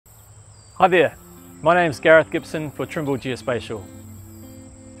Hi there, my name is Gareth Gibson for Trimble Geospatial.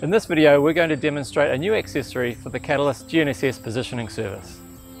 In this video we're going to demonstrate a new accessory for the Catalyst GNSS positioning service.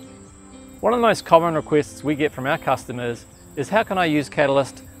 One of the most common requests we get from our customers is how can I use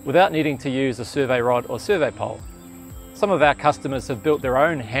Catalyst without needing to use a survey rod or survey pole? Some of our customers have built their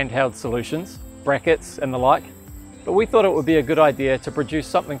own handheld solutions, brackets and the like, but we thought it would be a good idea to produce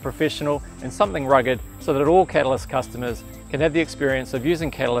something professional and something rugged so that all Catalyst customers can have the experience of using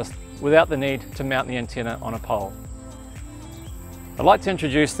Catalyst without the need to mount the antenna on a pole. I'd like to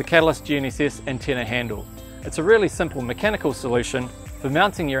introduce the Catalyst GNSS antenna handle. It's a really simple mechanical solution for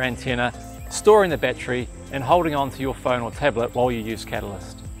mounting your antenna, storing the battery and holding on to your phone or tablet while you use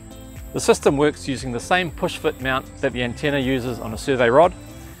Catalyst. The system works using the same push-fit mount that the antenna uses on a survey rod.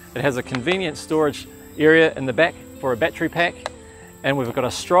 It has a convenient storage area in the back for a battery pack, and we've got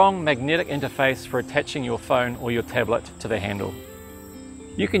a strong magnetic interface for attaching your phone or your tablet to the handle.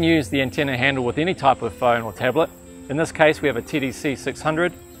 You can use the antenna handle with any type of phone or tablet. In this case we have a TDC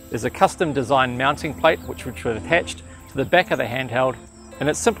 600. There's a custom designed mounting plate which we've attached to the back of the handheld, and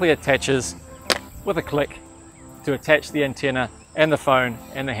it simply attaches with a click to attach the antenna and the phone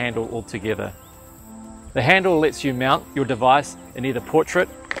and the handle all together. The handle lets you mount your device in either portrait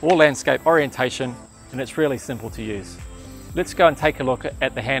or landscape orientation, and it's really simple to use. Let's go and take a look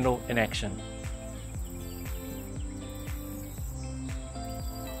at the handle in action.